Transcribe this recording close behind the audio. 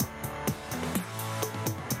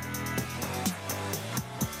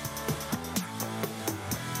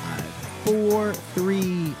4,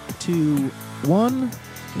 3, 2, 1.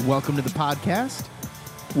 Welcome to the podcast.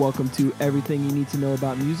 Welcome to Everything You Need to Know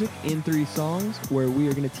About Music in 3 songs, where we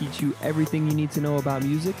are going to teach you everything you need to know about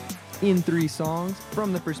music in 3 songs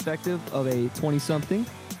from the perspective of a 20-something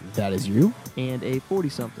That is you. and a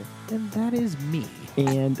 40-something. And that is me.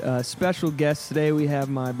 And special guest today, we have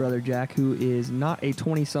my brother Jack, who is not a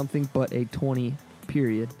 20-something, but a 20,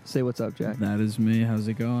 period. Say what's up, Jack. That is me. How's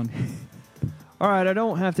it going? All right, I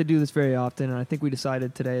don't have to do this very often, and I think we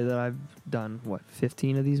decided today that I've done,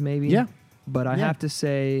 15 of these maybe? Yeah. But I Yeah. have to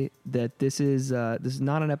say that this is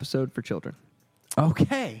not an episode for children.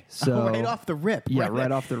 Okay. So- right off the rip. Yeah,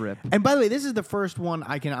 right off the rip. And by the way, this is the first one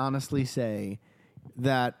I can honestly say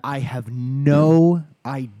that I have no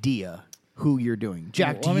idea who you're doing.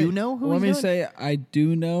 Jack, do you know who Let he's me doing? say, I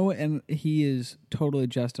do know, and he is totally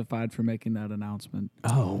justified for making that announcement.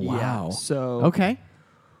 Oh, Yeah, so Okay.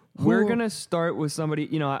 we're Who- going to start with somebody,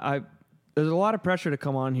 I there's a lot of pressure to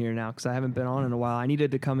come on here now because I haven't been on in a while. I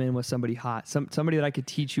needed to come in with somebody hot, somebody that I could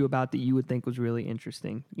teach you about that you would think was really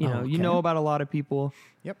interesting. You Okay. know about a lot of people.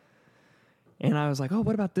 Yep. And I was like, oh,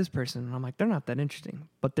 what about this person? And I'm like, they're not that interesting.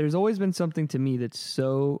 But there's always been something to me that's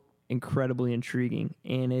so incredibly intriguing.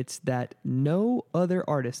 And it's that no other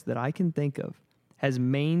artist that I can think of has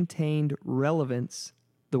maintained relevance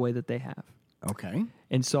the way that they have. Okay.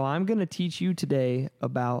 And so I'm going to teach you today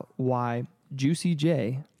about why Juicy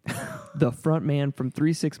J, the front man from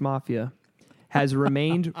 3 6 Mafia, has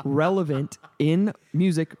remained relevant in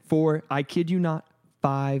music for, I kid you not,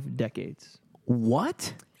 5 decades.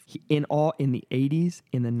 What? In the 80s,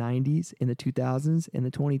 in the 90s, in the 2000s, in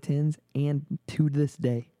the 2010s, and to this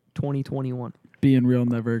day, 2021. Being real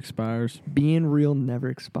never expires. Being real never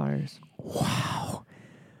expires. Wow.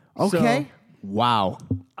 Okay. Wow.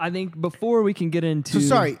 I think before we can get into... So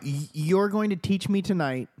sorry, you're going to teach me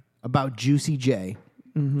tonight about Juicy J.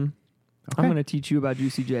 Mm-hmm. Okay. I'm going to teach you about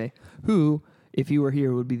Juicy J, who, if he were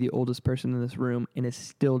here, would be the oldest person in this room and is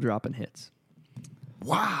still dropping hits.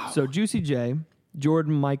 Wow. So Juicy J,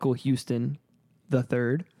 Jordan Michael Houston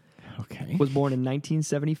III, Okay. was born in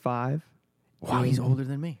 1975. Wow, he's older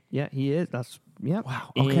than me. Yeah, he is.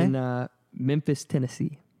 Wow, okay. In Memphis,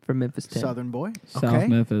 Tennessee, from Memphis, Tennessee. Southern boy. South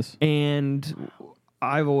Memphis. And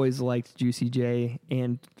I've always liked Juicy J,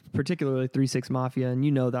 and particularly 3 6 Mafia. And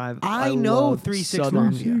you know that I know love 3 6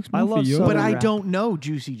 Southern- Mafia. I love Mafia. Southern But I rap. don't know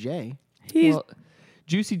Juicy J. Well,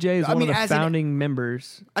 Juicy J is I one mean, of the as an- founding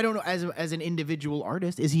members. I don't know as an individual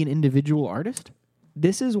artist. Is he an individual artist?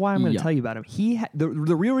 This is why I'm going to Yeah. tell you about him. The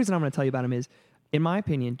real reason I'm going to tell you about him is, in my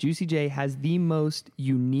opinion, Juicy J has the most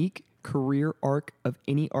unique career arc of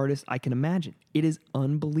any artist I can imagine. It is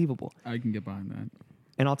unbelievable. I can get behind that.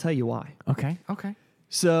 And I'll tell you why. Okay.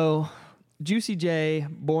 So, Juicy J,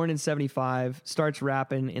 born in 75, starts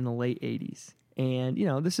rapping in the late 80s. And,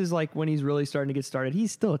 this is like when he's really starting to get started.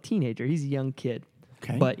 He's still a teenager. He's a young kid.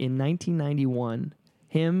 Okay. But in 1991,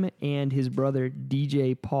 him and his brother,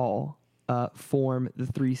 DJ Paul, form the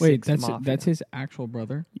 3 Wait, 6 Mafia. that's his actual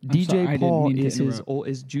brother? I'm DJ sorry, I didn't Paul mean to is interrupt.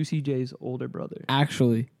 is Juicy J's older brother.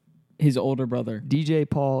 Actually, his older brother. DJ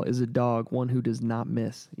Paul is a dog, one who does not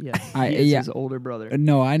miss. Yes, I- he is yeah. his older brother.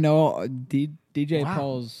 No, I know DJ Wow.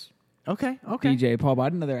 Paul's Okay. DJ Paul, but I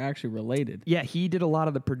didn't know they're actually related. Yeah, he did a lot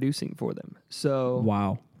of the producing for them. So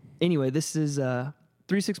Wow. anyway, this is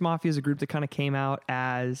 3 6 Mafia is a group that kind of came out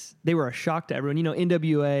as they were a shock to everyone.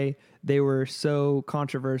 NWA, they were so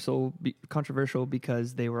controversial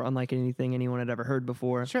because they were unlike anything anyone had ever heard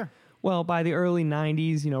before. Sure. Well, by the early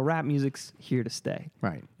 90s, rap music's here to stay.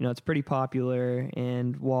 Right. It's pretty popular,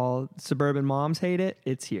 and while suburban moms hate it,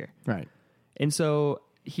 it's here. Right. And so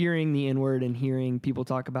hearing the N-word and hearing people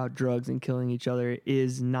talk about drugs and killing each other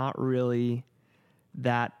is not really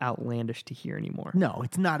that outlandish to hear anymore. No,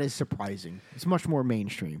 it's not as surprising. It's much more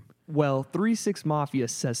mainstream. Well, 3 6 Mafia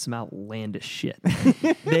says some outlandish shit.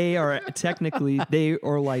 They are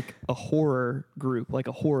like a horror group, like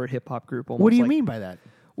a horror hip-hop group. Almost What do you like- mean by that?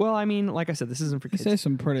 Well, I mean, like I said, this isn't for He kids. says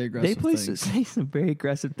some pretty aggressive They things. say some very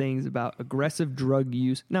aggressive things about aggressive drug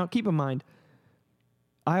use. Now, keep in mind,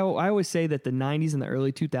 I always say that the 90s and the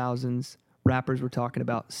early 2000s, rappers were talking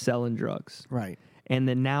about selling drugs. Right. And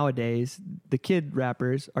then nowadays, the kid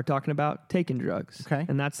rappers are talking about taking drugs. Okay.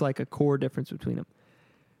 And that's like a core difference between them.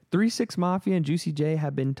 3 6 Mafia and Juicy J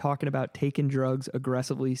have been talking about taking drugs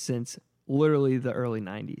aggressively since literally the early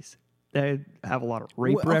 90s. They have a lot of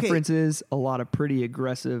rape Well, okay. references, a lot of pretty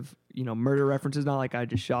aggressive, murder references. Not like I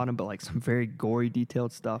just shot him, but like some very gory,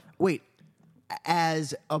 detailed stuff. Wait,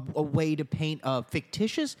 as a way to paint a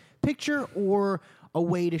fictitious picture or a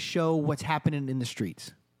way to show what's happening in the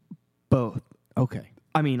streets? Both. Okay.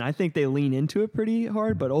 I mean, I think they lean into it pretty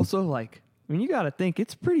hard, but also like I mean, you got to think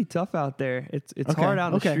it's pretty tough out there. It's Okay, hard out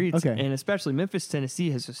in the okay, streets, okay. and especially Memphis,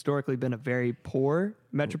 Tennessee has historically been a very poor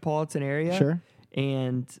metropolitan area. Sure.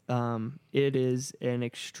 And it is an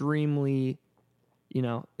extremely,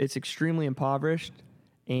 it's extremely impoverished,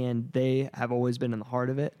 and they have always been in the heart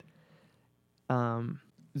of it.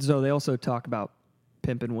 So they also talk about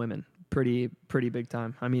pimping women pretty big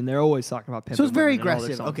time. I mean, they're always talking about pimping. So it's very women in all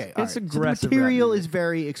their aggressive. songs. Okay, It's all right. aggressive. So the material rap is music.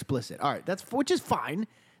 very explicit. All right, which is fine.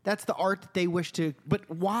 That's the art that they wish to. But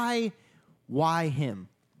why him?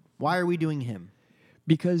 Why are we doing him?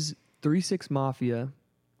 Because 3 6 Mafia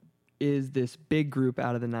is this big group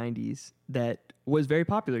out of the 90s that was very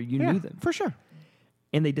popular. You knew them. for sure.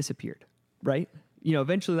 And they disappeared, right?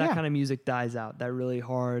 Eventually that Yeah. kind of music dies out. That really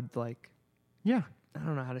hard, like, Yeah. I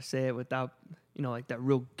don't know how to say it without, like that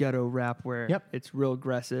real ghetto rap where Yep. it's real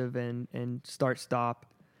aggressive and start-stop.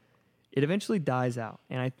 It eventually dies out.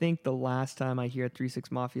 And I think the last time I hear a 3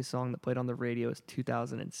 6 Mafia song that played on the radio is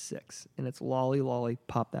 2006. And it's Lolly Lolly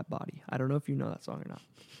Pop That Body. I don't know if you know that song or not.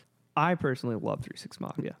 I personally love 3 6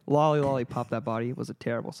 Mafia. Lolly Lolly Pop That Body was a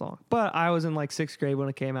terrible song. But I was in like 6th grade when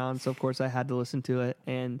it came out, and so of course I had to listen to it.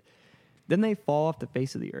 And then they fall off the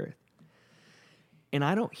face of the earth. And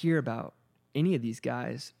I don't hear about any of these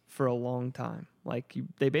guys for a long time. Like,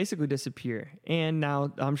 they basically disappear. And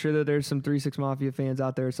now I'm sure that there's some 3 6 Mafia fans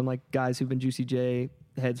out there, some like guys who've been Juicy J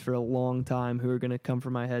heads for a long time who are going to come for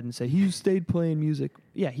my head and say, he stayed playing music.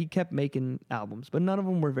 Yeah, he kept making albums, but none of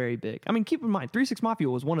them were very big. I mean, keep in mind, 3 6 Mafia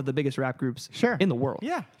was one of the biggest rap groups in the world.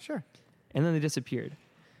 Yeah, sure. And then they disappeared.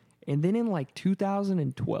 And then in like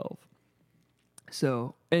 2012,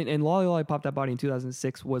 so, and Lolly Lolly Pop That Body in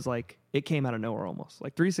 2006 was like, it came out of nowhere almost.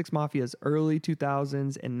 Like 3 6 Mafia's early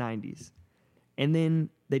 2000s and 90s. And then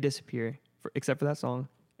they disappear, except for that song.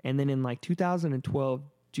 And then in like 2012,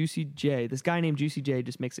 Juicy J, this guy named Juicy J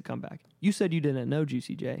just makes a comeback. You said you didn't know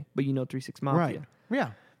Juicy J, but you know 3 6 Mafia. Right.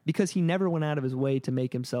 Yeah. Because he never went out of his way to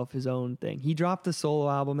make himself his own thing. He dropped a solo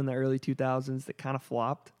album in the early 2000s that kind of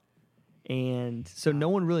flopped. And so no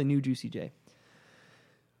one really knew Juicy J.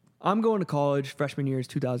 I'm going to college, freshman year is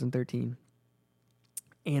 2013.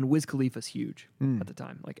 And Wiz Khalifa's huge at the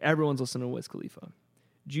time. Like, everyone's listening to Wiz Khalifa.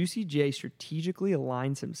 Juicy J strategically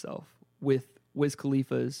aligns himself with Wiz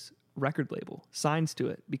Khalifa's record label, signs to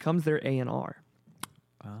it, becomes their A&R,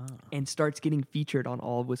 and starts getting featured on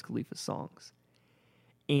all of Wiz Khalifa's songs.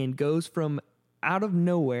 And goes from out of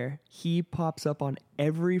nowhere, he pops up on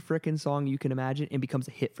every frickin' song you can imagine and becomes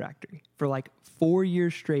a hit factory. For like 4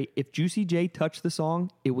 years straight, if Juicy J touched the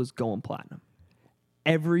song, it was going platinum.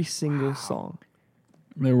 Every single song.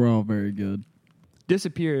 They were all very good.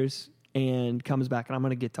 Disappears and comes back, and I'm going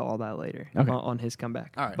to get to all that later on his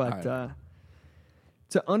comeback. All right, but all right.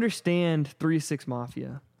 To understand 3 6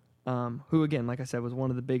 Mafia, who, again, like I said, was one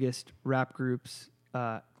of the biggest rap groups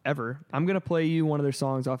ever, I'm going to play you one of their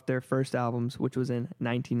songs off their first albums, which was in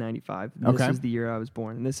 1995. Okay. This is the year I was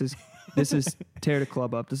born. And this is Tear the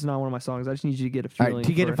Club Up. This is not one of my songs. I just need you to get a All feeling. right,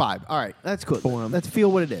 to get a for- vibe. All right, that's good. For 'em. Let's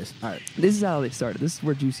feel what it is. All right. This is how they started. This is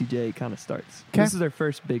where Juicy J kind of starts. 'Kay. This is their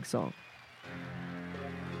first big song.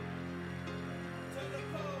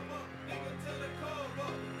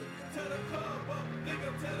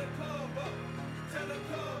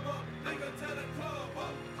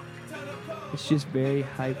 It's just very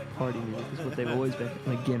hype party music is what they've always been.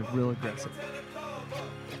 And again, real aggressive.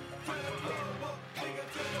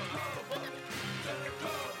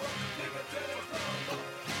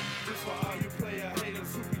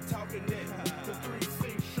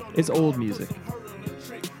 It's old music,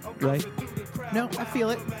 right? No, I feel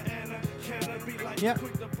it. Yep.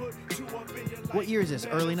 What year is this?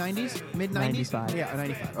 Early 90s? Mid 90s? 95. Yeah,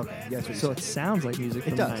 95. Okay. Yeah, that's what So you it sounds like music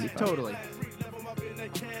said. from It does. 95. Totally.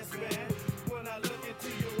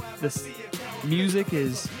 This music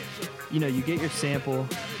is, you get your sample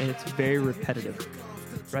and it's very repetitive,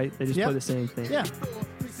 right? They just Yep. play the same thing. Yeah.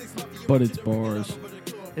 But it's bars.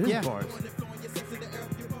 It is Yeah. bars.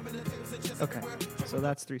 Okay, so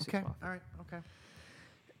that's 3 6 Okay. Mafia. All right. Okay.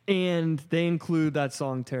 And they include that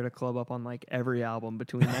song "Tear the Club Up" on like every album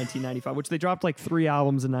between 1995, which they dropped like 3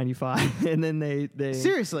 albums in '95, and then they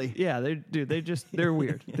Seriously? yeah, they're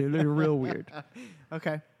weird. They're real weird.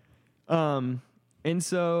 Okay. And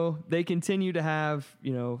so they continue to have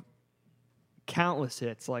countless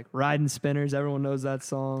hits like "Riding Spinners." Everyone knows that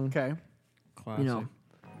song. Okay. Classic.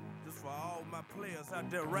 This for all my players out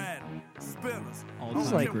there riding spinners. All I don't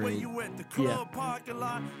time care where great. you at, the club, parking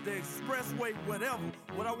lot, the expressway, whatever.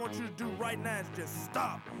 What I want you to do right now is just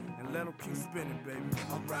stop and let them keep spinning, baby.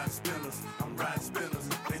 I'm riding spinners, I'm riding spinners,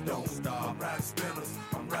 they don't stop. I'm riding spinners,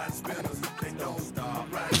 I'm riding spinners, they don't stop.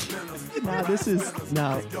 I'm riding spinners.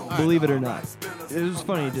 Now believe it or not, it was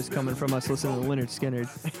funny just coming from us listening to Leonard Skinner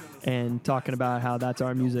and talking about how that's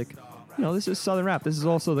our music. You know, this is Southern rap. This is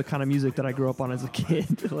also the kind of music that I grew up on as a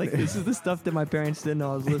kid. Like, this is the stuff that my parents didn't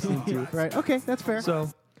know I was listening to. Right. Okay, that's fair.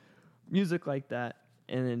 So, music like that,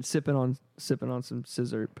 and then sipping on some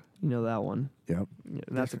scissor. You know that one. Yep. Yeah,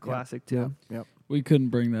 that's a classic too. Yep. We couldn't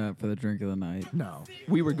bring that for the drink of the night. No.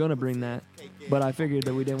 We were gonna bring that, but I figured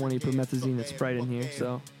that we didn't want any promethazine and Sprite in here,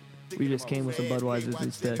 so we just came with some Budweisers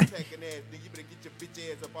instead. That's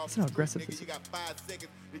how aggressive this is. Yeah,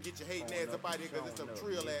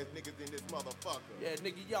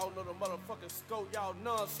 nigga, y'all know the motherfucking scope. Y'all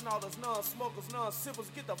non-snorters, non-smokers, non-sippers.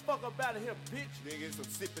 Get the fuck up out of here, bitch. Niggas, some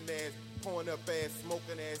sipping ass, pouring up ass,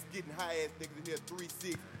 smoking ass, getting high ass niggas in here,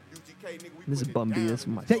 3-6. UGK, nigga, we This is putting it Bum B. down. This is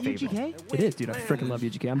my Is that favorite. UGK? It is, dude. I freaking love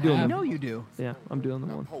UGK. I'm doing I them. know you do. Yeah, I'm doing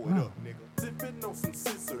the one. Pour it up, nigga. Sipping on some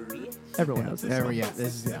scissors. Everyone knows this. Yeah,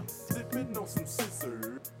 this is Sipping on some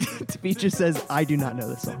scissors. Feature says, I do not know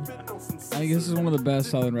this song. I think this is one of the best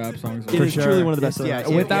Southern rap songs. It is truly one of the best. Yeah,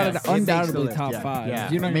 songs. Without it it, makes the undoubtedly list, top yeah. 5.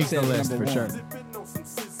 Yeah, You're not it gonna makes say the it's list number for sure. one. Sipping on some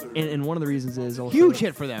scissors. And one of the reasons is also Huge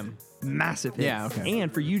hit for them. massive hit. Yeah, okay.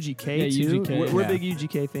 And for UGK Yeah, too. UGK, We're yeah. big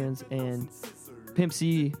UGK fans, and Pimp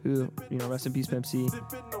C, who, you know, rest in peace, Pimp C,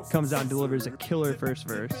 comes out and delivers a killer first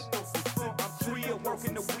verse.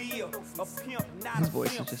 His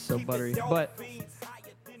voice is just so buttery. But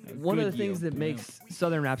one of the things that makes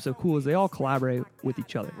Southern rap so cool is they all collaborate with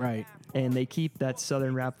each other. Right. And they keep that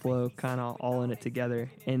Southern rap flow kind of all in it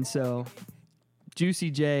together. And so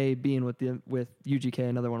Juicy J being with UGK,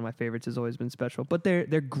 another one of my favorites, has always been special. But they're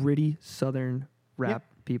gritty Southern rap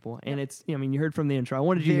people. And it's, I mean, you heard from the intro. I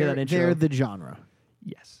wanted you to hear that intro. They're the genre.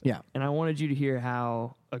 Yes. Yeah. And I wanted you to hear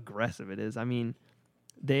how aggressive it is. I mean,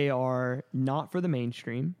 they are not for the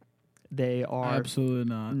mainstream. They are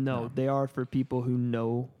Absolutely not. no, they are for people who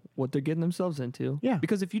know what they're getting themselves into. Yeah.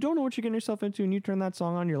 Because if you don't know what you're getting yourself into and you turn that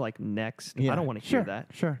song on, you're like, next. I don't want to hear that.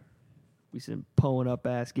 Sure. We said pulling up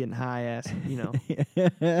ass, getting high ass, you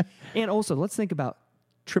know. And also, let's think about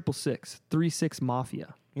 666, 3-6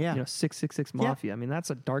 Mafia. Yeah. You know, 666 Mafia. I mean, that's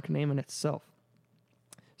a dark name in itself.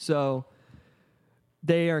 So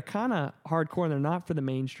they are kind of hardcore and they're not for the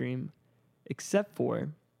mainstream, except for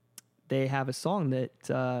they have a song that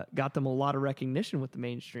got them a lot of recognition with the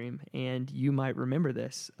mainstream. And you might remember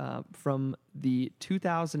this from the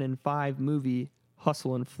 2005 movie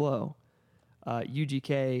Hustle and Flow.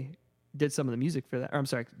 UGK did some of the music for that. Or I'm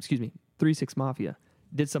sorry, excuse me, 3-6 Mafia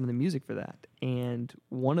did some of the music for that. And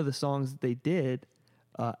one of the songs that they did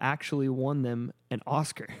actually won them an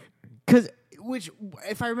Oscar. Which,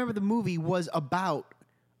 if I remember, the movie was about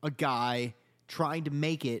a guy trying to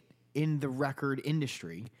make it in the record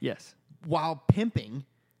industry Yes, while pimping,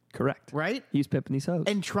 correct. right? He's pimping these hoes.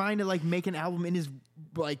 And trying to like make an album in his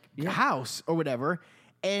house or whatever.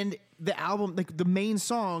 And the album, like the main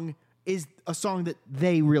song, is a song that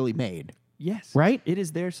they really made. Yes. Right? It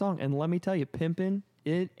is their song. And let me tell you, pimping,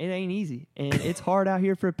 it ain't easy. And it's hard out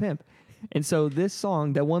here for a pimp. And so this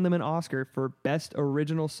song that won them an Oscar for Best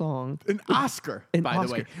Original Song. An Oscar, An by the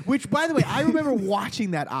Oscar. way. Which, by the way, I remember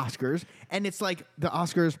watching that Oscars, and it's like the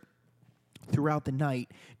Oscars throughout the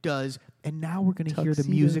night does, and now we're going to hear the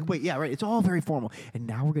Tuxedo. music. Wait, yeah, right. It's all very formal. And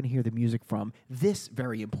now we're going to hear the music from this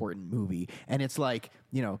very important movie. And it's like,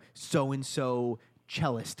 you know, so-and-so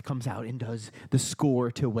cellist comes out and does the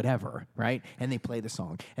score to whatever, right? And they play the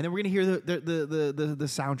song. And then we're going to hear the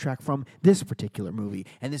soundtrack from this particular movie.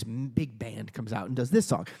 And this big band comes out and does this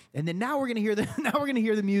song. And then now we're going to hear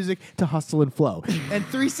the music to Hustle and Flow. And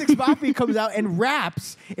 3-6 Mafia comes out and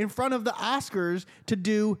raps in front of the Oscars to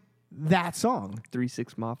do that song.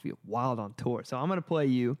 3-6 Mafia, wild on tour. So I'm going to play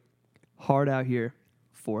you Hard Out Here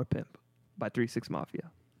for a Pimp by 3-6 Mafia.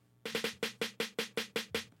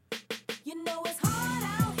 You know it's hard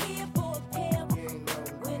out here for a pimp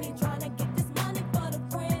when he tryna get this money for the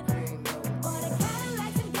friend. But a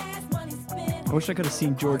Cadillac and gas money spent. I wish I could have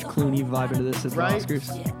seen George Clooney vibe into this at the Right? Oscars.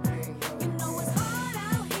 You know it's hard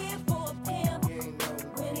out here for a pimp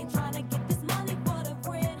when he tryna get this money for the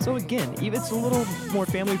friend. So again, even it's a little more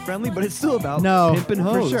family friendly, but it's still about No, pimping for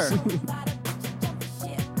hoes. sure.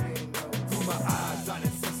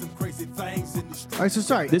 All right, so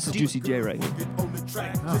sorry. This is Juicy J right here. On the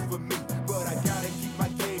track just for me, but I gotta keep my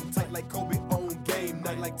game tight like Kobe on game.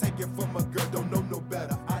 Not like taking from a girl, don't know no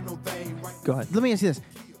better. I know they ain't right. Go ahead. Let me ask you this.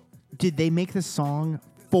 Did they make the song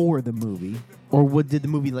for the movie, or did the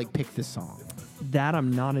movie like pick this song? That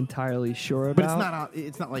I'm not entirely sure But about.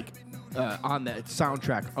 it's not like on the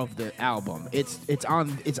soundtrack of the album. It's on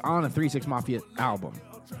a 3-6 Mafia album.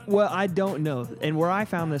 Well, I don't know. And where I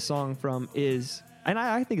found this song from is, and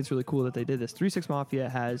I think it's really cool that they did this. 3-6 Mafia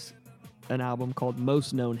has an album called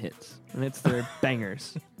Most Known Hits, and it's their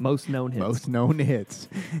bangers. Most known hits. Most known hits.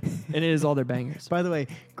 And it is all their bangers. By the way,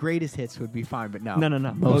 greatest hits would be fine, but no. No.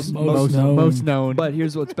 Most known. Most known. But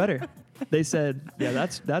here's what's better. They said, yeah,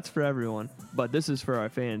 that's for everyone, but this is for our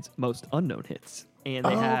fans. Most unknown hits, and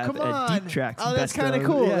they have come a on. deep tracks. Oh, that's best kinda of.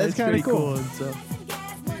 cool. Yeah, That's it's kinda pretty cool. And so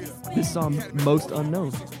this song, Most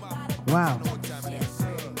Unknown. Wow.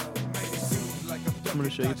 I'm gonna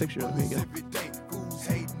show you a picture of it. Here you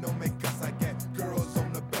go.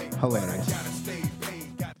 Hilarious.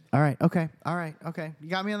 All right. Okay. You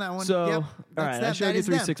got me on that one. So, Yep. all right, I That showed you is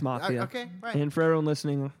them. 3-6 Mafia. Okay. Right. And for everyone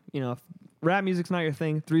listening, if rap music's not your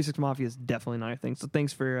thing, 3-6 Mafia is definitely not your thing. So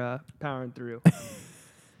thanks for powering through.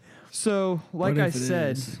 So, like What I if it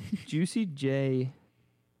said, is? Juicy J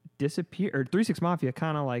disappeared, or 3-6 Mafia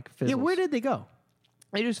kind of like fizzles. Yeah. Where did they go?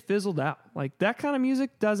 They just fizzled out. Like that kind of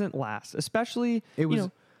music doesn't last, especially It was you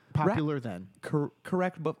know, popular then.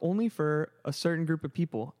 correct, but only for a certain group of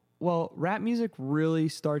people. Well, rap music really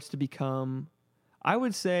starts to become, I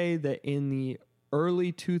would say that in the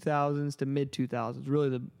early 2000s to mid 2000s, really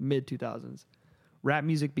the mid 2000s, rap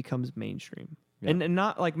music becomes mainstream. Yeah. And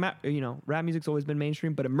not like rap music's always been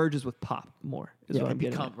mainstream, but it merges with pop more. Is what I'm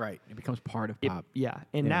getting at. Right. It becomes part of It- pop. yeah,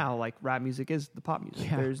 and Yeah. now like rap music is the pop music.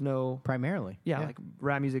 Yeah. There's no Primarily. like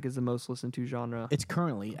rap music is the most listened to genre. It's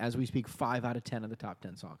currently, as we speak, 5 out of 10 of the top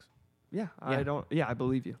 10 songs. Yeah, Yeah. I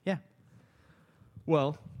believe you. Yeah.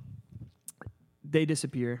 Well, they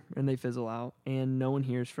disappear and they fizzle out, and no one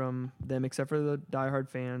hears from them except for the diehard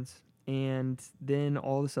fans. And then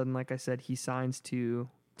all of a sudden, like I said, he signs to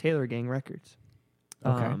Taylor Gang Records.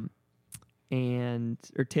 Okay.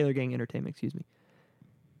 Or Taylor Gang Entertainment, excuse me.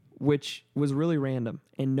 Which was really random,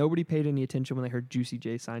 and nobody paid any attention when they heard Juicy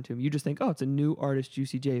J signed to him. You just think, oh, it's a new artist,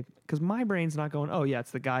 Juicy J, because my brain's not going, oh yeah, it's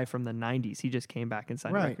the guy from the '90s. He just came back and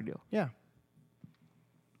signed a record deal. Yeah.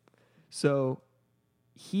 So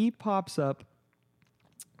he pops up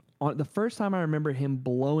on the first time I remember him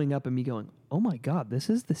blowing up and me going, oh my God, this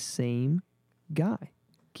is the same guy.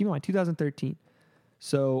 Keep in mind, 2013.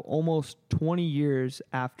 So almost 20 years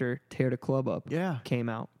after Tear the Club Up Yeah. came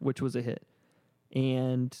out, which was a hit.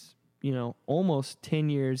 And, almost 10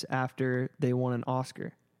 years after they won an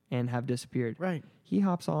Oscar and have disappeared. Right. He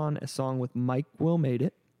hops on a song with Mike Will Made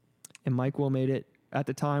It. And Mike Will Made It at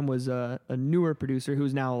the time was a newer producer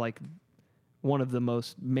who's now like one of the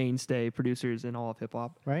most mainstay producers in all of hip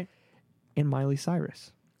hop. Right. And Miley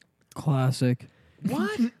Cyrus. Classic.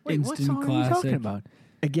 What? Wait, what Instant song are you talking classic. about?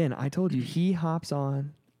 Again, I told you, he hops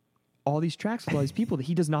on all these tracks with all these people that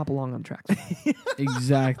he does not belong on tracks with.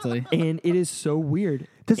 Exactly. And it is so weird.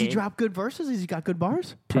 Does he And drop good verses? Has he got good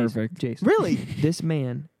bars? Perfect. Jason. Really? This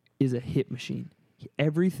man is a hit machine.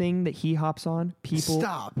 Everything that he hops on,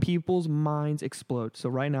 people's minds explode. So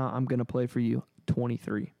right now, I'm going to play for you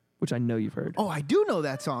 23, which I know you've heard. Oh, I do know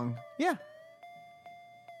that song. Yeah.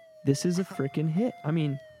 This is a freaking hit. I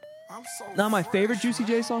mean, not my favorite Juicy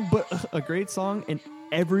J song, but a great song, and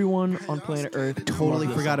everyone on planet Earth Totally loves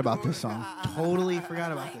this forgot song. about this song. Totally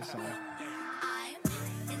forgot about this song.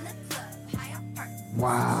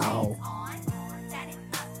 Wow.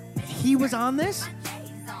 He was on this?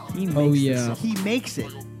 He makes Oh, this yeah. song. He makes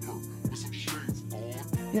it.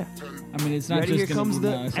 Yeah. I mean, it's not Ready? just Here gonna comes be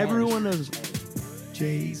the. Miley Cyrus. Everyone knows.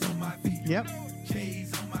 J's on my feet. Yep.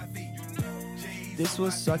 This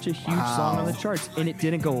was such a huge song on the charts, and it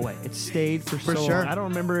didn't go away. It stayed for so sure. long. I don't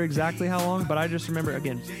remember exactly how long, but I just remember,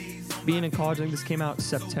 again, being in college. I think this came out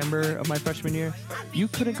September of my freshman year. You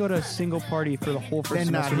couldn't go to a single party for the whole first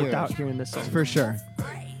And not semester hear without it. hearing this song. For sure.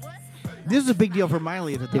 This was a big deal for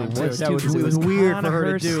Miley at the time, too. That was, it was weird kinda for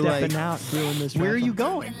her to do. stepping Like, out doing this. where are rap you song.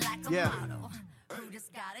 going? Yeah.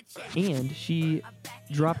 And she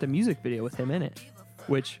dropped a music video with him in it,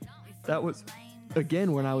 which that was,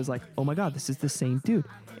 again, when I was like, oh my God, this is the same dude.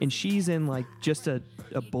 And she's in like just a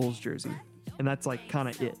Bulls jersey. And that's like kind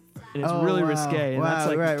of it. And it's Oh, really wow. risque. And that's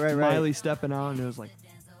Wow, like right. Miley stepping out, and it was like,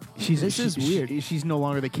 This is weird. She's no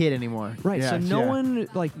longer the kid anymore. right. Yeah, so no yeah. one,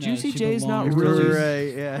 like, No, Juicy she J's not belongs really. to-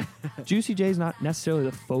 Right, yeah. Juicy J's not necessarily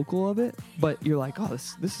the focal of it, but you're like, oh,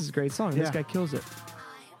 this is a great song. This Yeah. guy kills it.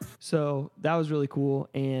 So that was really cool.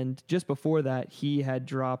 And just before that, he had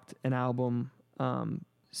dropped an album,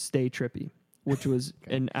 Stay Trippy, which was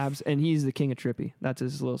an and he's the king of trippy. That's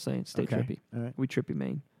his little saying, Stay Okay. Trippy. All right. We trippy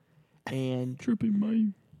main. And Trippy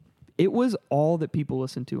man. it was all that people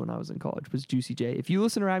listened to when I was in college was Juicy J. If you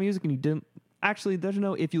listen to rap music and you didn't, actually, there's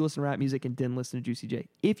no if you listen to rap music and didn't listen to Juicy J.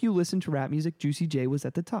 If you listen to rap music, Juicy J was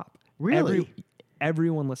at the top. Really?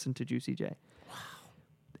 Everyone listened to Juicy J. Wow.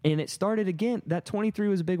 And it started again. That 23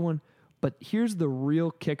 was a big one. But here's the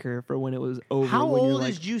real kicker for when it was over. How when you're old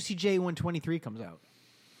like, is Juicy J when 23 comes out?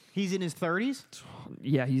 He's in his 30s?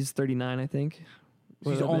 Yeah, he's 39, I think. He's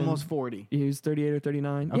Would've almost been- 40. He was 38 or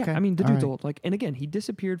 39. Okay. Yeah, I mean, the All dude's right. old. Like, and again, he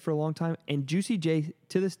disappeared for a long time. And Juicy J,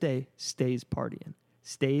 to this day, stays partying,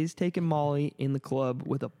 stays taking Molly in the club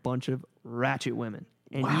with a bunch of ratchet women.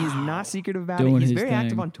 And he is not secretive about Doing it. He's his very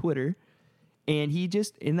active thing. on Twitter. And he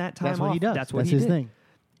just, in that time That's what off, he does. that's what That's he his did. thing.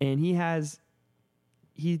 And he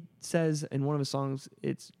says in one of his songs,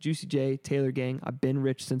 it's Juicy J, Taylor Gang, I've been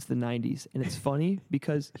rich since the 90s. And it's funny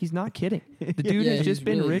because he's not kidding. The dude Yeah, has he's just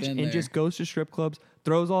been really rich been and there. just goes to strip clubs,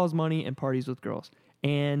 throws all his money, and parties with girls.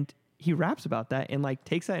 And he raps about that and like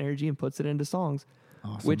takes that energy and puts it into songs,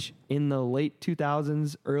 which in the late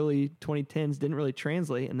 2000s, early 2010s didn't really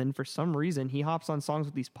translate. And then for some reason, he hops on songs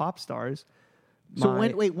with these pop stars. So My-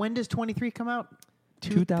 when does 23 come out?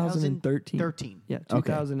 2013. 13. Yeah, Okay.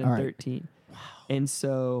 2013. Wow. And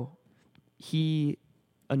so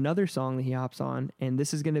another song that he hops on, and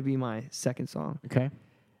this is going to be my second song Okay.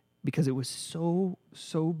 because it was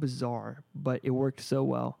so bizarre, but it worked so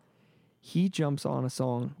well. He jumps on a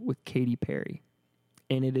song with Katy Perry,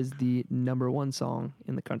 and it is the #1 song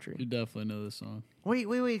in the country. You definitely know this song. Wait.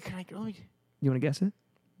 Can I go? You want to guess it?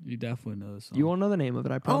 You definitely know this song. You won't know the name of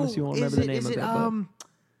it. I promise you won't remember the name of it.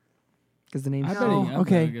 Because the name's I bet he- I bet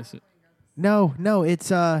okay. I guess it. No,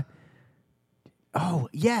 it's oh,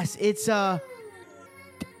 yes, it's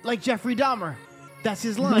like Jeffrey Dahmer. That's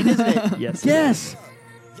his line, isn't it? Yes. Yes.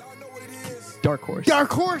 Dark Horse. Dark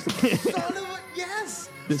Horse. Son of a, yes.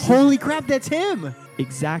 This is- Holy crap, that's him.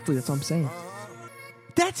 Exactly. That's what I'm saying.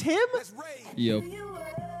 That's him? Yep.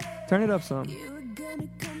 Turn it up some.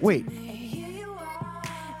 Wait.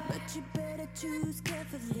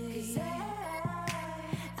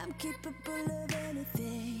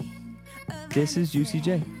 This is Juicy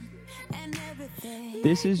J.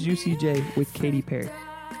 This is Juicy J with Katy Perry.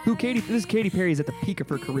 This is Katy Perry is at the peak of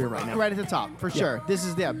her career right now. Right at the top, for sure. This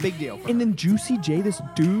is big deal. And then Juicy J, this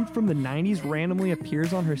dude from the 90s, randomly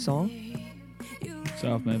appears on her song.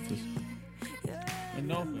 South Memphis. And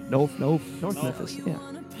North North Memphis. Yeah.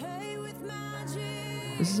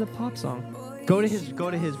 This is a pop song. Go to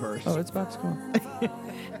his verse. Oh, it's about to come.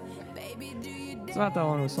 It's not that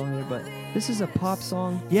long of a song either, but this is a pop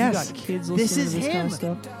song. Yes. You got kids listening This is to this him. kind of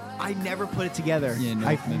stuff. I never put it together. Yeah, no,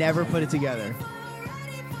 I've never. never put it together.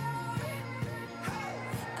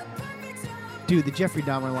 Dude, the Jeffrey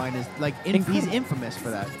Dahmer line is like he's Incredible. infamous for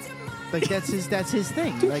that. Like that's his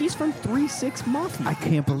thing. Dude, like, he's from 3-6 Mafia. I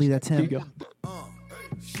can't believe that's him. Here you go.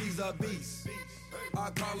 She's a beast. I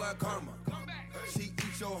call her karma. She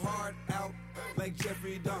eats your heart out like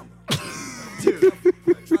Jeffrey Dahmer.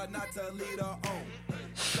 Try not to lead her on.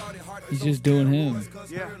 He's just doing him.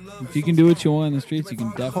 Yeah. If you can do what you want in the streets, you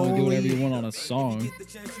can definitely do whatever you want on a song.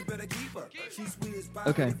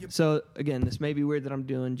 Okay, so again, this may be weird that I'm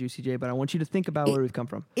doing Juicy J, but I want you to think about where we've come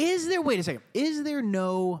from. Wait a second. Is there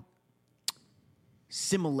no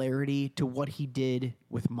similarity to what he did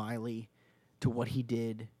with Miley to what he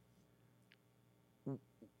did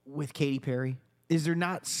with Katy Perry? Is there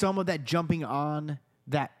not some of that jumping on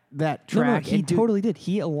that track? He and do- totally did.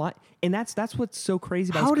 He aligned, and that's what's so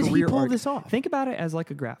crazy about How his did he career pull arc. this off? Think about it as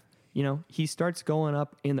like a graph. You know, he starts going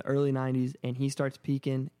up in the early 90s, and he starts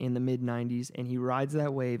peaking in the mid 90s, and he rides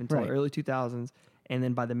that wave until Right. the early 2000s, and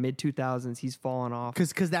then by the mid 2000s, he's fallen off.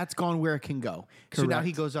 Because that's gone where it can go. So now Correct.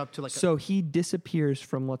 he goes up to like So he disappears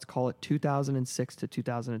from, let's call it 2006 to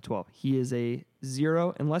 2012. He is a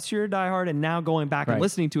zero, unless you're a diehard and now going back and Right.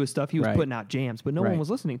 listening to his stuff, he was Right. putting out jams, but no one Right. was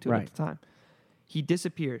listening to it Right. at the time. He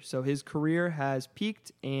disappears. So his career has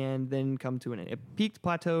peaked and then come to an end. It peaked,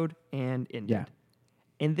 plateaued, and ended. Yeah.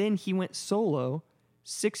 And then he went solo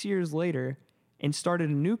 6 years later and started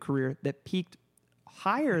a new career that peaked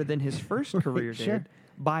higher than his first career Sure. did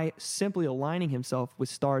by simply aligning himself with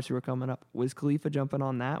stars who were coming up. Wiz Khalifa jumping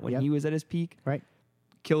on that when Yep. he was at his peak, right.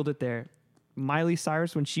 killed it there. Miley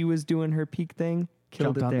Cyrus, when she was doing her peak thing,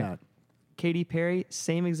 killed Jumped it on there. that. Katy Perry,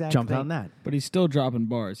 same exact Jumped thing. on that. But he's still dropping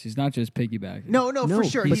bars. He's not just piggybacking. No, No, for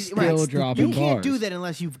sure. he's He's still dropping You can't do bars. that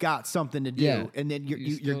unless you've got something to do, Yeah. and then you're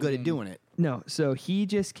You're still good at doing doing it. No, so he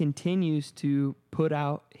just continues to put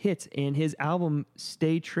out hits, and his album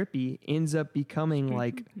 "Stay Trippy" ends up becoming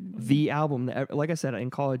like the album that, like I said, in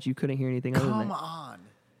college you couldn't hear anything other than Come that. on.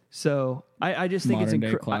 So I just think Modern day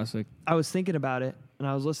it's classic. I was thinking about it, and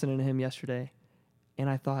I was listening to him yesterday, and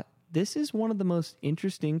I thought this is one of the most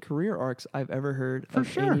interesting career arcs I've ever heard of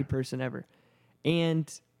sure. any person ever. And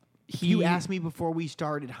If you asked me before we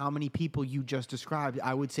started how many people you just described,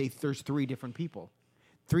 I would say there's 3 different people.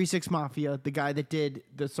 3-6 Mafia, the guy that did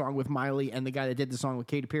the song with Miley, and the guy that did the song with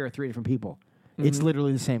Katy Perry are 3 different people. It's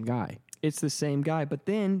literally the same guy. it's the same guy. But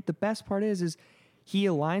then the best part is he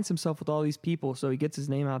aligns himself with all these people, so he gets his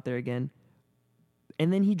name out there again.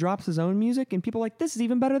 And then he drops his own music, and people are like, this is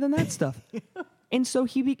even better than that stuff. And so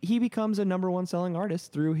he becomes a #1 selling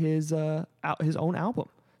artist through his own album.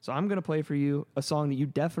 So I'm going to play for you a song that you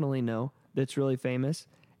definitely know that's really famous.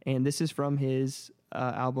 And this is from his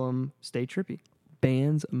album Stay Trippy.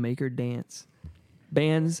 Bands Make Her Dance.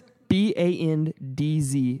 Bands,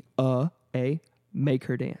 BANDZA, Make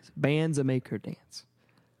Her Dance. Bands Make Her Dance.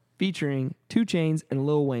 Featuring 2 Chainz and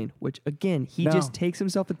Lil Wayne, which, again, he No. just takes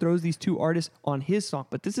himself and throws these 2 artists on his song.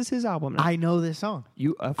 But this is his album now. I know this song.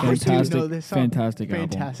 You, I Fantastic. do know this song. Fantastic album.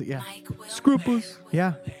 Fantastic, yeah. Scruples.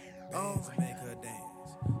 Yeah. Oh, make her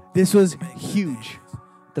dance. This was huge.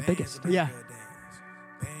 The biggest. Yeah.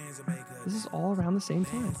 Bands that make her This is all around the same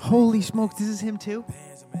time. Holy smokes, this is him too?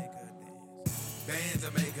 Bands that make her dance. Bands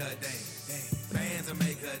that make her dance. Bands that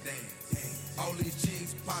make her dance. All these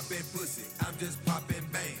chicks popping pussy. I'm just popping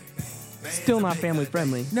bang. Bands Still that not make family her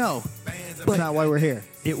friendly. No. Bands that That's not why we're here.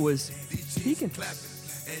 It was these chicks speaking. clapping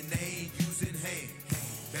and they ain't using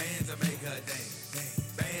hands. Bands that make her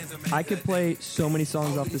dance. Bands that make I could her play dance. so many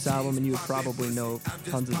songs All off these this album, chicks and you would popping probably pussy. know I'm just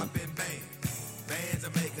tons of them. popping bang. Bands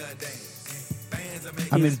that make her dance. Bands that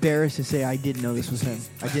make I'm her embarrassed to say I didn't know this was him.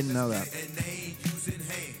 I didn't know that. and they ain't using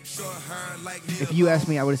hands. Short hair like If you asked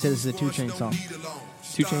me, I would have said this is a 2 Chainz song.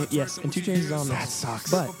 2 Chainz, yes, and 2 Chainz is on That this.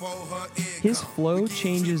 sucks. But his flow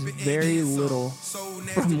changes very little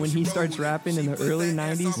from when he starts rapping in the early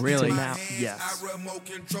 90s Really? to now. Yes.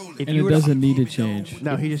 If And you it were to- doesn't need to change.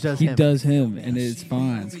 No, he just does He him. does him, and it's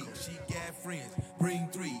fine. She got friends. Bring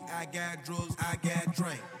 3. I got drugs. I got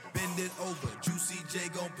drink. Bend it over. Juicy J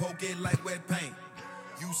gon' poke it like wet paint.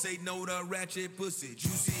 You say no to ratchet pussy.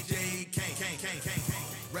 Juicy J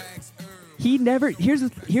can't. Rags He never. Here's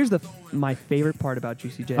the my favorite part about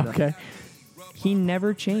Juicy J. Though. Okay. He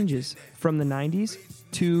never changes from the 90s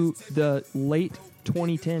to the late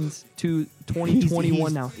 2010s to 2021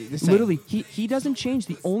 He's now. the same. Literally, he doesn't change.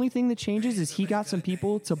 The only thing that changes is he got some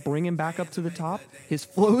people to bring him back up to the top. His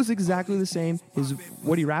flow is exactly the same. His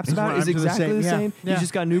what he raps His about rhymes is are the exactly same, the yeah, same. yeah. He's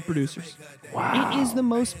just got new producers. Wow. It is the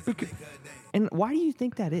most. And why do you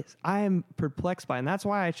think that is? I am perplexed by it. And that's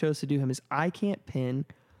why I chose to do him is I can't pin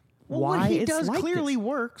Well, why what he it's does like clearly this.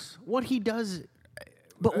 works. What he does,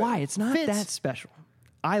 But why? It's not fits. that special.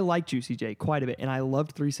 I like Juicy J quite a bit, and I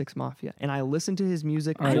loved 3 6 Mafia, and I listened to his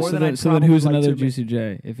music All right, more so than then, I so then who's like another to admit. Juicy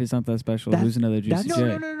J? If it's not that special, That- who's another Juicy that's- J?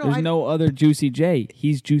 No, no, no, There's I- no other Juicy J.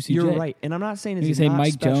 He's Juicy You're J. right, and I'm not saying You is can he say not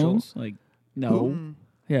Mike special, Jones? Like, no.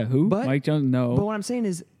 Yeah, who? But- Mike Jones? No. But what I'm saying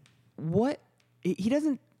is, what he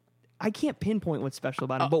doesn't. I can't pinpoint what's special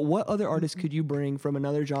about him. But what other artists could you bring from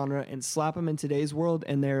another genre and slap them in today's world,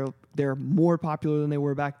 and they're more popular than they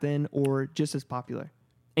were back then, or just as popular,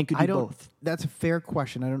 and could do I don't. both? That's a fair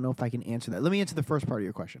question. I don't know if I can answer that. Let me answer the first part of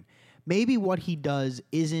your question. Maybe what he does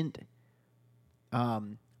isn't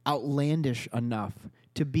outlandish enough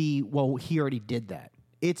to be. Well, he already did that.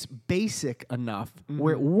 It's basic enough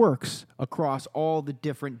where it works across all the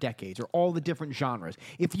different decades or all the different genres.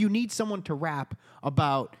 If you need someone to rap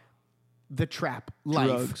about the trap life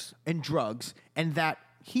Drugs. and drugs, and that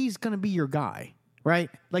he's going to be your guy, right?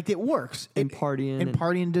 Like it works. And partying and and-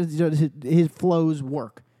 partying does his flows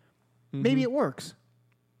work. Maybe it works.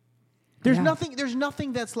 There's Yeah. nothing. There's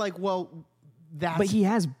nothing that's like, well, that's. But he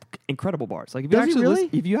has incredible bars. Like if you Does he actually really?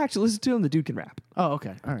 listen, if you actually listen to him, the dude can rap. Oh,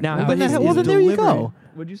 okay. All right. Now, well, but then, his- well, his then there you delivery- go.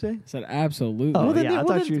 What'd you say? said absolutely. Oh, Well, then, yeah, I well,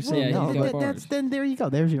 thought then- you were saying well, no. then, He's got that's, bars. then there you go.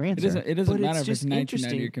 There's your answer. It doesn't But matter it's if it's just 1990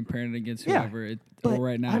 interesting. you're comparing it against Yeah. whoever. But, Or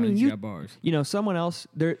right now, I mean, he's you- got bars. You know, someone else.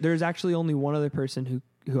 There's actually only one other person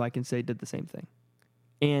who I can say did the same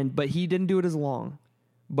thing, but he didn't do it as long.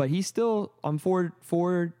 But he still on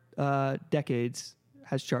four decades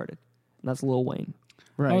has charted, and that's Lil Wayne.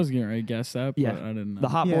 Right. I was getting ready to guess that, but Yeah, I didn't know. the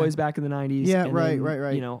Hot Yeah. Boys back in the 90s. Yeah, and right, then,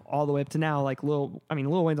 right. You know, all the way up to now. Like Lil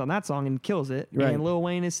Wayne's on that song and kills it. Right. And Lil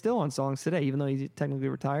Wayne is still on songs today, even though he's technically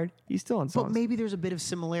retired. He's still on songs. But maybe there's a bit of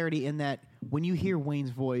similarity in that when you hear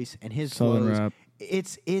Wayne's voice and his Southern flows, rap.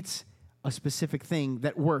 it's a specific thing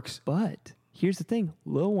that works. But here's the thing,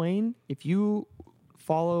 Lil Wayne. If you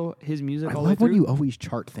follow his music I all the way love when through, you always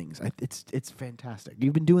chart things. It's fantastic.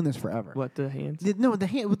 You've been doing this forever. what the hands? No, the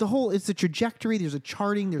hand with the whole. It's the trajectory. There's a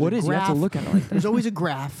charting. There's What a is? You graph. have to look at it like that. There's always a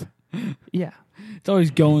graph. Yeah. It's always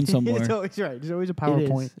going somewhere. It's always right. There's always a It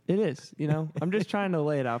PowerPoint. is. It is. You know, I'm just trying to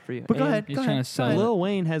lay it out for you. But go And ahead. he's Go trying ahead. to sell Go ahead. it. Lil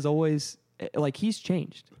Wayne has always, like, he's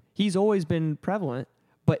changed. He's always been prevalent,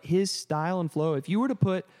 but his style and flow, if you were to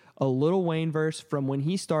put a Lil Wayne verse from when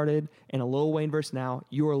he started and a Lil Wayne verse now,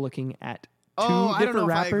 you are looking at two Oh, I don't different know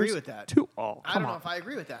if I rappers. agree with that. I don't know if I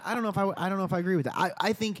agree with that. I don't know if I agree with that.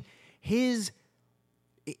 I think his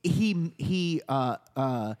he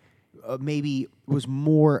maybe was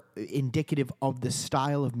more indicative of the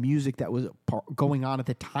style of music that was going on at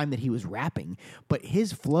the time that he was rapping. But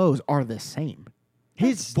his flows are the same.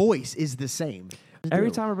 His voice is the same.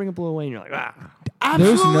 Every time I bring up Lil Wayne, you're like,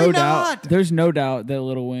 There's Absolutely no not. doubt. There's no doubt that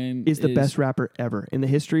Lil Wayne is the best rapper ever in the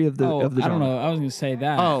history of the Oh, of the I don't genre. know. I was gonna say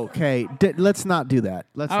that. Okay, let's not do that.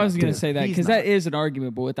 I was gonna say that He's because not. that is an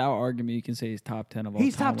argument, but without argument, you can say he's top 10 of all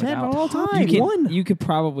He's time. top 10 of without- all time. You could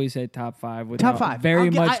probably say top 5 without Top 5. very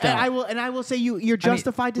I'll much doubt. I will, and I will say you're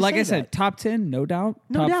justified to like say I said, that. top 10, no doubt.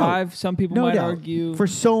 No top doubt. 5, some people No might doubt. argue. for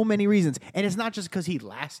so many reasons, and it's not just because he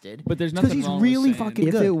lasted. But there's because nothing he's wrong with really saying- fucking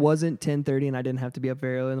If good. it wasn't 10:30 and I didn't have to be up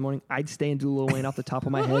very early in the morning, I'd stay and do Lil Wayne off the top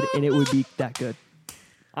of my head, and it would be that good.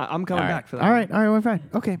 I'm coming back for that. All right, we're fine.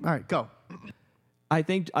 Okay, all right, go. I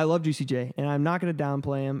think I love Juicy J, and I'm not going to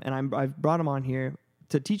downplay him. And I've brought him on here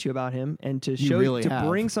to teach you about him and to show really to have.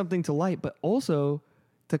 bring something to light, but also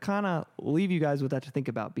to kind of leave you guys with that to think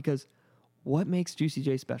about. Because what makes Juicy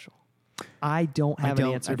J special? I don't have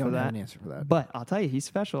an answer for that. But I'll tell you, he's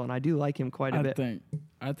special, and I do like him quite a I bit.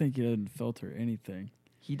 think he doesn't filter anything.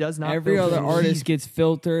 He does not. Every filter other anything. artist gets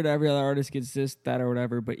filtered. Every other artist gets this, that, or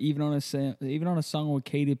whatever. But even on a song with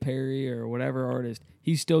Katy Perry or whatever artist,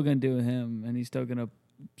 he's still gonna do him, and he's still gonna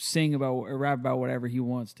sing about or rap about whatever he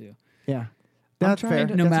wants to. Yeah, that's fair.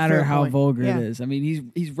 No That's a matter fair how point. vulgar Yeah. it is. I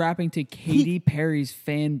mean, he's rapping to Katy Perry's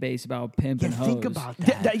fan base about pimp Yeah, and hoes. think about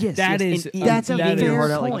that. Yes, That yes. is- and that's a eating your fair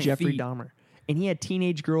heart out like point. Jeffrey Feet. Dahmer, and he had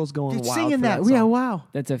teenage girls going Dude, wild singing for that. that Yeah, song. wow.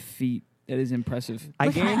 That's a feat. That is impressive. I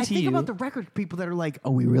Like, guarantee think you. about the record people that are like,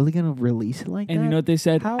 "Are we really gonna release it like that?" And you know what they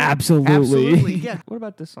said? How- Absolutely. Absolutely, yeah. What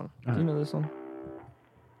about this song? Do you know this song?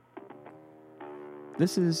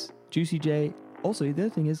 This is Juicy J. Also, the other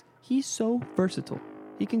thing is he's so versatile.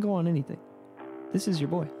 He can go on anything. This is your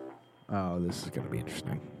boy. Oh, this is gonna be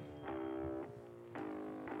interesting.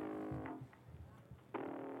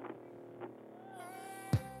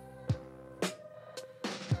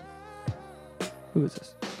 Who is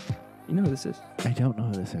this? You know who this is? I don't know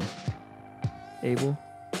who this is. Abel.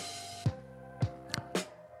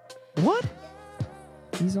 What?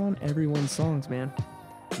 He's on everyone's songs, man.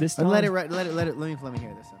 This time, Let me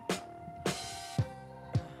hear this.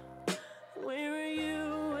 Where were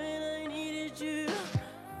you when I needed you?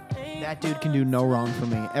 That dude can do no wrong for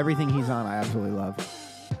me. Everything he's on, I absolutely love.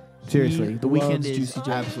 Seriously, The Weeknd loves is Juicy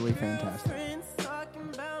J. absolutely fantastic. Friends talking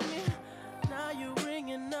about me. Now you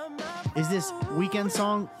ringing up my Is this Weeknd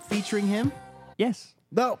song featuring him? Yes.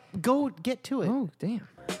 No, go get to it. Oh, damn.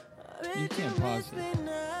 You can't pause it.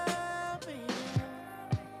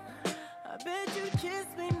 I bet you kiss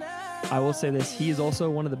me now. I will say this. He is also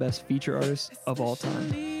one of the best feature artists of all time.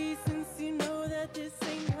 Especially since you know that this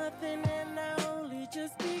ain't nothing and I only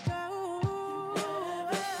just begun.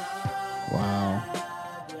 Wow.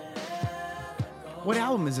 What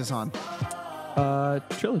album is this on?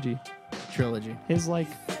 Trilogy. Trilogy. His, like,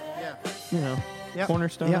 you know, Yep.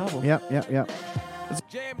 cornerstone album. Yep.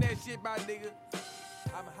 Jam that shit, my nigga.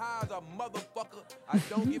 I'm high as a motherfucker. I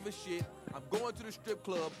don't give a shit. I'm going to the strip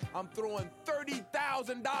club. I'm throwing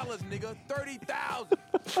 $30,000, nigga. 30,000.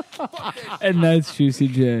 Fuck that shit. And that's Juicy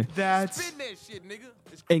J. That's Spin that shit, nigga.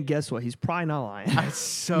 It's And guess what? He's probably not lying.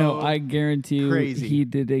 so. No, I guarantee you crazy. he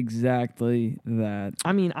did exactly that.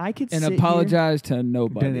 I mean, I could And sit apologize to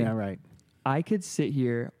nobody. Yeah, right. I could sit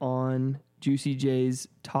here on Juicy J's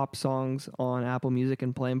top songs on Apple Music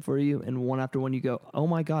and play them for you, and one after one you go, oh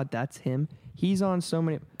my God, that's him. He's on so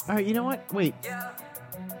many. All right, you know what? Wait. Have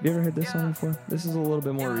you ever heard this song before? This is a little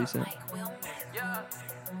bit more recent.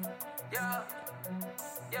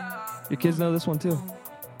 Your kids know this one too.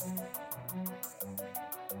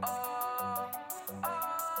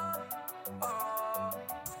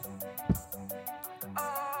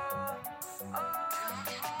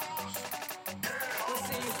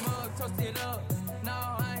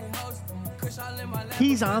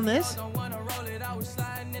 He's on this? Do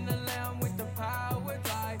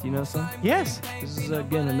you know this song? Yes. This is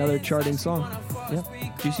again another charting song. Yeah.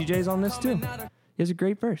 Juicy J's on this too. He has a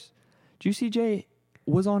great verse. Juicy J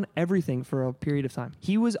was on everything for a period of time.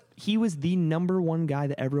 He was the number one guy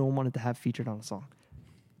that everyone wanted to have featured on a song.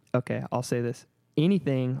 Okay, I'll say this.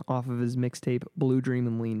 Anything off of his mixtape Blue Dream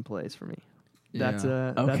and Lean plays for me. That's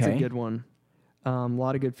Yeah. a Okay. good one. A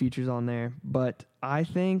lot of good features on there, but I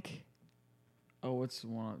think Oh, what's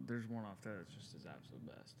one? There's one off there that's just his absolute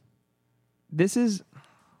best. this is,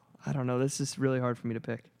 I don't know, this is really hard for me to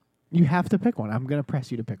pick. You have to pick one. I'm going to press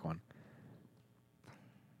you to pick one.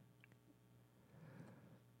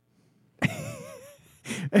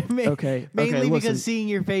 Okay, Mainly okay, listen. because seeing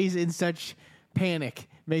your face in such panic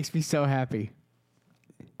makes me so happy.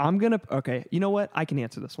 Okay, you know what? I can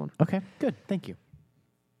answer this one. Okay, good. Thank you.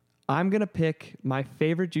 I'm going to pick my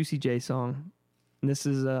favorite Juicy J song, and this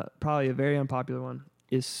is probably a very unpopular one,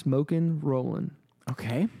 is Smokin' Rollin',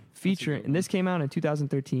 Okay. featuring, and this came out in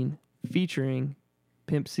 2013, featuring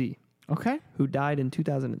Pimp C, Okay. who died in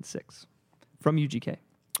 2006 from UGK.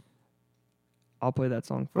 I'll play that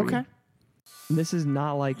song for you. Okay. And this is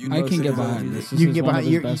not like I most can of get his own behind music. this. This You can is get one behind- of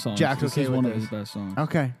his you're- best songs. Jack's This okay is with one of this. his best songs.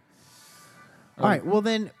 Okay. All right. Well,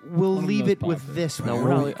 then we'll One of leave those it with popular. this No, one. we're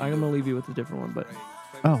not. I'm going to leave you with a different one, but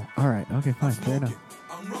Oh, all right. Okay, fine. Fair enough.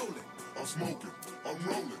 I'm rolling, I'm smoking, I'm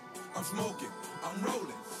rolling, I'm smoking, I'm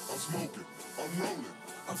rolling, I'm smoking, I'm rolling,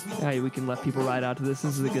 I'm smoking, hey, we can let people ride out to this.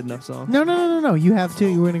 This is a good enough song. No, no, no, no, no. You have two.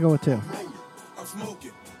 You were going to go with two. I'm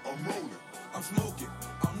smoking, I'm rolling, I'm smoking,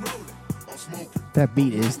 I'm rolling, I'm smoking. That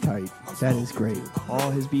beat is tight. That is great.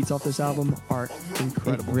 All his beats off this album are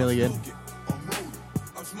incredible. Really good.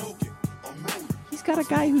 He's got a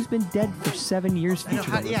guy who's been dead for 7 years featured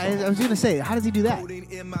on this song. I was going to say, how does he do that? Coding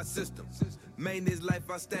in my system. Made this life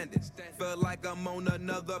I stand it. Feel like I'm on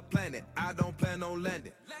another planet. I don't plan on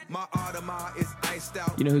landing. My Audemars is iced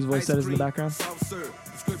out. You know whose voice that is in the Ice cream, background? soft serve,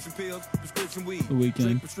 prescription pills, prescription weed. The Weeknd.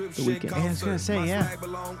 Drink prescription The Weeknd. cough Yeah, I was gonna syrup. say, My yeah. swag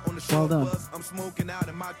belong on the Well short done. bus. I'm smoking out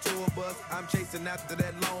in my tour bus. I'm chasing after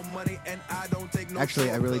that long money and I don't take no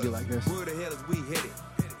Actually, I really do shortcuts. like this. Where the hell is we headed?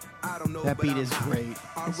 I don't know. That but beat I'm is high. great.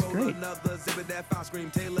 I It's roll great. another zip at that file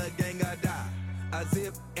scream Taylor gang I die. A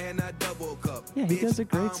zip and a double cup. Yeah, he does a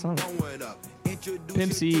great I'm song. going up. Introduce Pimp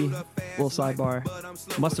you C, to the fast little life, sidebar, but I'm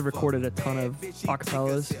slow must as have fuck. recorded a ton of Bad bitch, she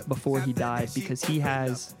acapellas take a sip. before he After that, died she because pull he it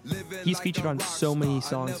has up. Living he's like featured a on rock so many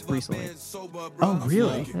star. I songs never recently. been sober, Oh, bro. I'm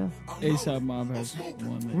really? smoking. Yeah. ASAP Mob has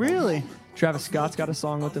one. that- Really? Travis Scott's got a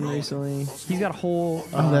song with him recently. He's got a whole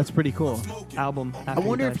Oh, that's pretty cool. album. I After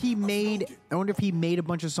wonder died. if he made. I wonder if he made a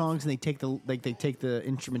bunch of songs and they take the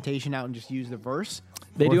instrumentation out and just use the verse.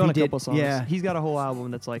 They Or do if on he a did- couple songs. Yeah, He's got a whole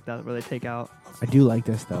album that's like that where they take out. I do like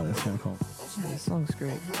this though. That's kind of cool. This song's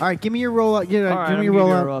great. All right, give me your roll up. All right, give I'm me your gonna roll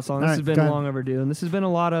give you up. a roll song. All This right, has been go ahead. long overdue, and this has been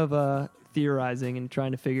a lot of theorizing and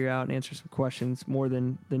trying to figure out and answer some questions more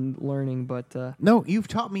than learning. But No, you've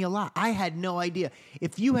taught me a lot. I had no idea.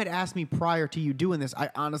 If you had asked me prior to you doing this, I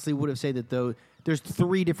honestly would have said that there's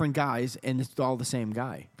 3 different guys and it's all the same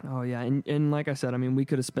guy. oh yeah, and like I said, I mean, we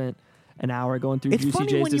could have spent an hour going through It's Juicy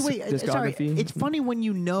funny J's when you wait. Sorry, discography. it's funny when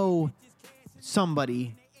you know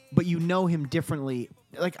somebody, but you know him differently.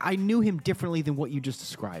 Like I knew him differently than what you just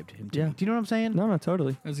described him to. Yeah. Me. Do you know what I'm saying? No,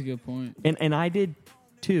 totally. That's a good point. And I did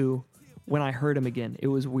too. When I heard him again, it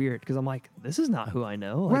was weird because I'm like, this is not who I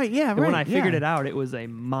know. Like, Right, yeah, and when right, I figured yeah. it out, it was a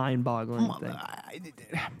mind-boggling thing.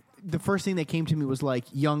 The first thing that came to me was like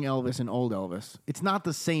young Elvis and old Elvis. It's not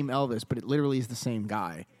the same Elvis, but it literally is the same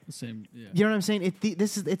guy. The same. Yeah. You know what I'm saying?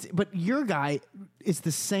 But your guy is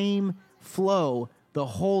the same flow the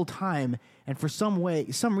whole time, and for some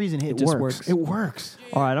reason it just works. works. It works.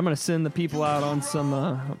 All right, I'm gonna send the people out on some.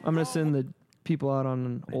 I'm gonna send the people out on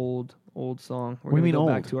an old song. We're What do you gonna mean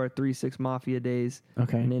go back old? to our 3-6 Mafia days.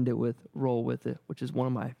 Okay. And end it with "Roll With It," which is one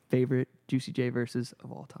of my favorite Juicy J verses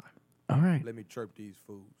of all time. All right. Let me chirp these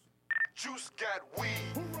fools. Juice got weed,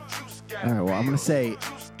 juice got All right. Well, I'm gonna say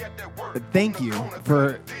juice got that word. thank you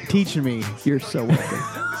for teaching me You're so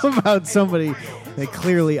welcome. about somebody that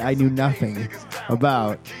clearly I knew nothing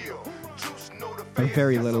about. Or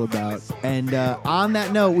very little about. And on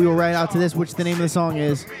that note, we will write out to this, which the name of the song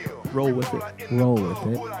is Roll With It. Roll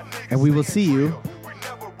With It. And we will see you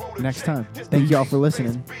next time. Thank you all for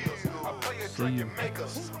listening. See you.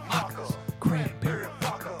 Cranberry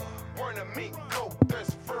vodka. Where the meat go,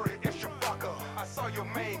 there's furry in Chewbacca. I saw your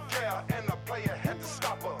main gal and the player had to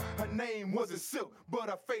stop her. Her name wasn't Silk, but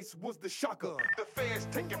her face was the shocker. The feds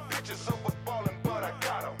taking pictures of us ballin', but I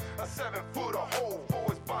got him. A 7-footer hole for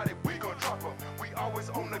his body, we gon' drop him. We always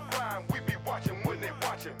on the grind, we be watching when they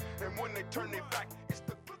watching. And when they turn their back,